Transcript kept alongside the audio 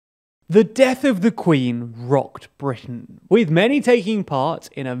The death of the Queen rocked Britain, with many taking part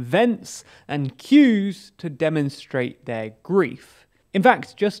in events and queues to demonstrate their grief. In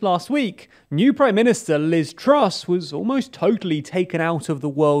fact, just last week, new Prime Minister Liz Truss was almost totally taken out of the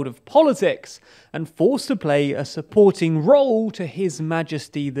world of politics and forced to play a supporting role to His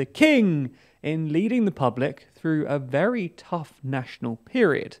Majesty the King in leading the public through a very tough national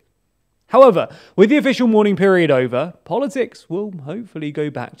period. However, with the official mourning period over, politics will hopefully go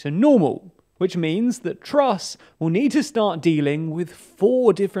back to normal, which means that Truss will need to start dealing with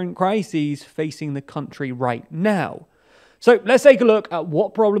 4 different crises facing the country right now. So let's take a look at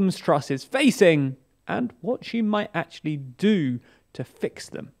what problems Truss is facing and what she might actually do to fix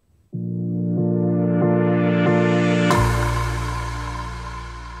them.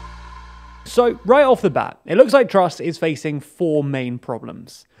 So right off the bat, it looks like Truss is facing 4 main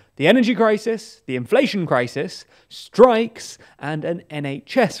problems: the energy crisis, the inflation crisis, strikes, and an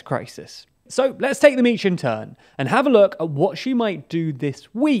NHS crisis. So let's take them each in turn and have a look at what she might do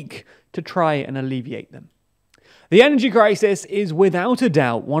this week to try and alleviate them. The energy crisis is without a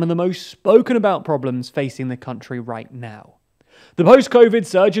doubt one of the most spoken about problems facing the country right now. The post-COVID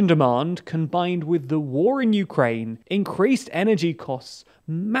surge in demand, combined with the war in Ukraine, increased energy costs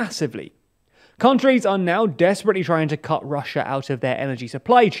massively. Countries are now desperately trying to cut Russia out of their energy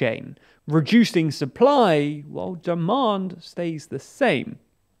supply chain, reducing supply while demand stays the same.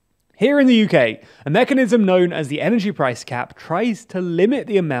 Here in the UK, a mechanism known as the energy price cap tries to limit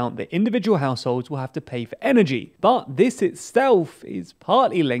the amount that individual households will have to pay for energy, but this itself is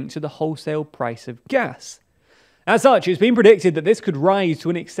partly linked to the wholesale price of gas. As such, it's been predicted that this could rise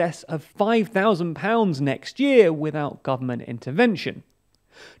to an excess of £5,000 next year without government intervention.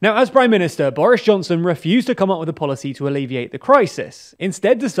 Now, as Prime Minister, Boris Johnson refused to come up with a policy to alleviate the crisis,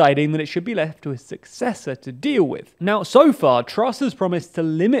 instead deciding that it should be left to his successor to deal with. Now, so far, Truss has promised to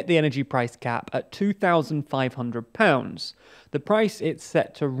limit the energy price cap at £2,500, the price it's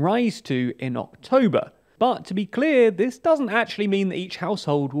set to rise to in October. But to be clear, this doesn't actually mean that each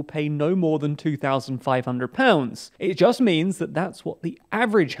household will pay no more than £2,500. It just means that that's what the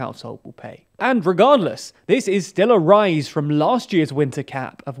average household will pay. And regardless, this is still a rise from last year's winter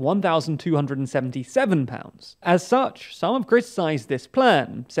cap of £1,277. As such, some have criticised this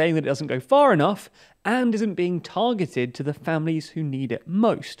plan, saying that it doesn't go far enough and isn't being targeted to the families who need it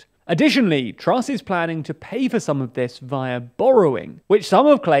most. Additionally, Truss is planning to pay for some of this via borrowing, which some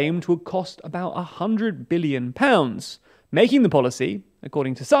have claimed would cost about £100 billion, making the policy,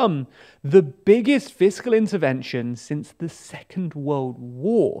 according to some, the biggest fiscal intervention since the Second World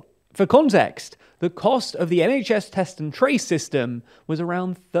War. For context, the cost of the NHS test and trace system was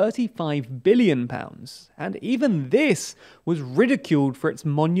around £35 billion, and even this was ridiculed for its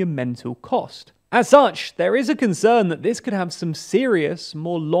monumental cost. As such, there is a concern that this could have some serious,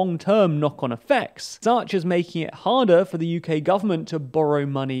 more long-term knock-on effects, such as making it harder for the UK government to borrow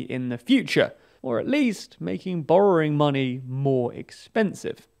money in the future, or at least making borrowing money more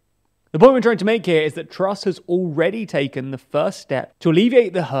expensive. The point we're trying to make here is that Truss has already taken the first step to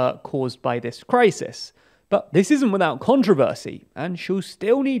alleviate the hurt caused by this crisis. But this isn't without controversy, and she'll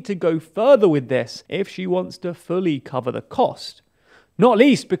still need to go further with this if she wants to fully cover the cost. Not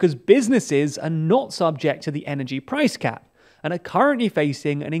least because businesses are not subject to the energy price cap and are currently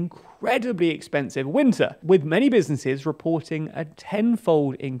facing an incredibly expensive winter, with many businesses reporting a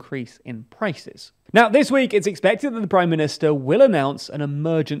 10-fold increase in prices. Now, this week it's expected that the Prime Minister will announce an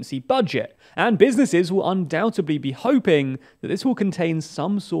emergency budget, and businesses will undoubtedly be hoping that this will contain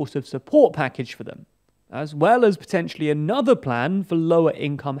some sort of support package for them, as well as potentially another plan for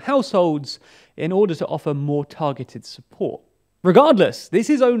lower-income households in order to offer more targeted support. Regardless, this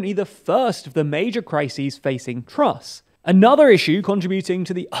is only the first of the major crises facing Truss. Another issue contributing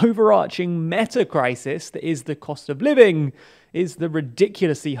to the overarching meta crisis that is the cost of living is the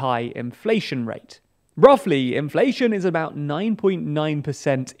ridiculously high inflation rate. Roughly, inflation is about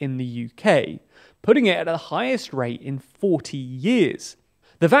 9.9% in the UK, putting it at the highest rate in 40 years.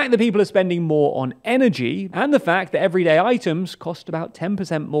 The fact that people are spending more on energy, and the fact that everyday items cost about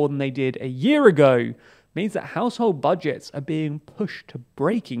 10% more than they did a year ago, means that household budgets are being pushed to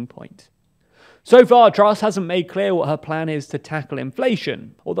breaking point. So far, Truss hasn't made clear what her plan is to tackle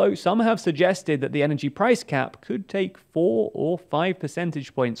inflation, although some have suggested that the energy price cap could take 4 or 5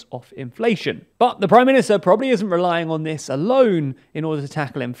 percentage points off inflation. But the Prime Minister probably isn't relying on this alone in order to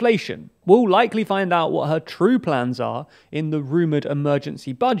tackle inflation. We'll likely find out what her true plans are in the rumoured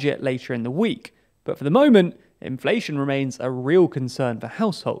emergency budget later in the week. But for the moment, inflation remains a real concern for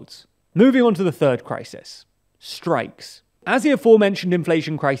households. Moving on to the third crisis, strikes. As the aforementioned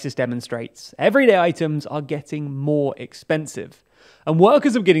inflation crisis demonstrates, everyday items are getting more expensive. And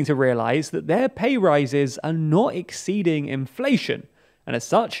workers are beginning to realise that their pay rises are not exceeding inflation, and as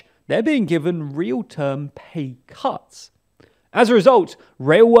such, they're being given real-term pay cuts. As a result,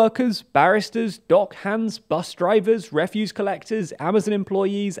 rail workers, barristers, dock hands, bus drivers, refuse collectors, Amazon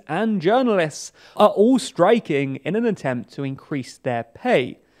employees, and journalists are all striking in an attempt to increase their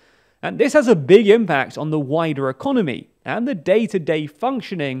pay. And this has a big impact on the wider economy and the day-to-day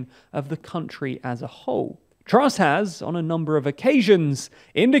functioning of the country as a whole. Truss has, on a number of occasions,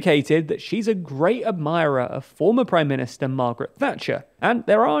 indicated that she's a great admirer of former Prime Minister Margaret Thatcher, and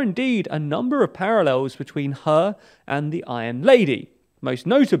there are indeed a number of parallels between her and the Iron Lady, most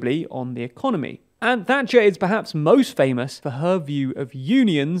notably on the economy. And Thatcher is perhaps most famous for her view of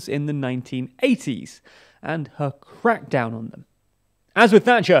unions in the 1980s, and her crackdown on them. As with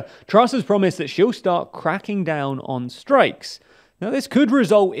Thatcher, Truss has promised that she'll start cracking down on strikes. Now, this could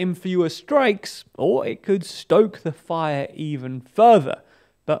result in fewer strikes, or it could stoke the fire even further,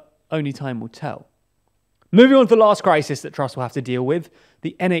 but only time will tell. Moving on to the last crisis that Truss will have to deal with,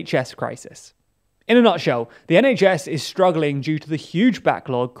 the NHS crisis. In a nutshell, the NHS is struggling due to the huge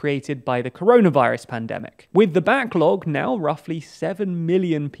backlog created by the coronavirus pandemic, with the backlog now roughly 7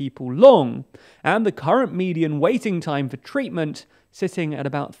 million people long, and the current median waiting time for treatment sitting at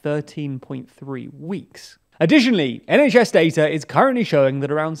about 13.3 weeks. Additionally, NHS data is currently showing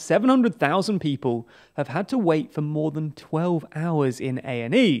that around 700,000 people have had to wait for more than 12 hours in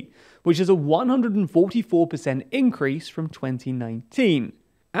A&E, which is a 144% increase from 2019.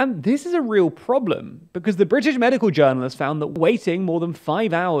 And this is a real problem, because the British Medical Journal has found that waiting more than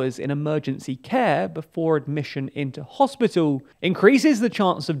 5 hours in emergency care before admission into hospital increases the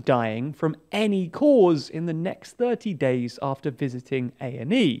chance of dying from any cause in the next 30 days after visiting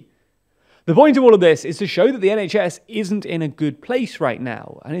A&E. The point of all of this is to show that the NHS isn't in a good place right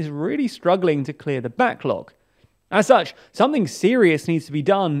now and is really struggling to clear the backlog. As such, something serious needs to be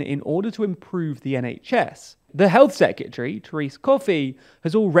done in order to improve the NHS. The Health Secretary, Therese Coffey,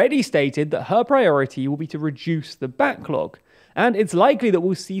 has already stated that her priority will be to reduce the backlog, and it's likely that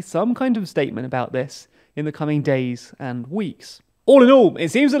we'll see some kind of statement about this in the coming days and weeks. All in all, it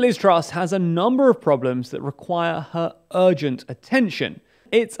seems that Liz Truss has a number of problems that require her urgent attention.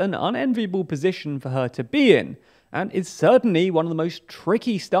 It's an unenviable position for her to be in, and is certainly one of the most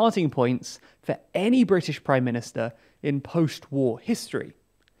tricky starting points for any British Prime Minister in post-war history.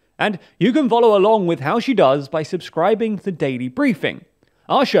 And you can follow along with how she does by subscribing to the Daily Briefing,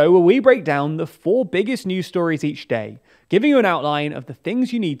 our show where we break down the 4 biggest news stories each day, giving you an outline of the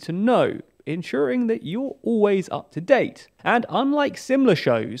things you need to know, ensuring that you're always up to date. And unlike similar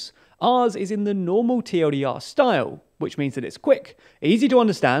shows, ours is in the normal TLDR style, which means that it's quick, easy to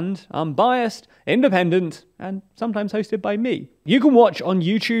understand, unbiased, independent, and sometimes hosted by me. You can watch on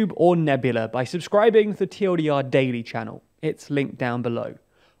YouTube or Nebula by subscribing to the TLDR Daily channel. It's linked down below.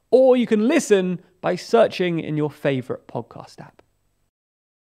 Or you can listen by searching in your favourite podcast app.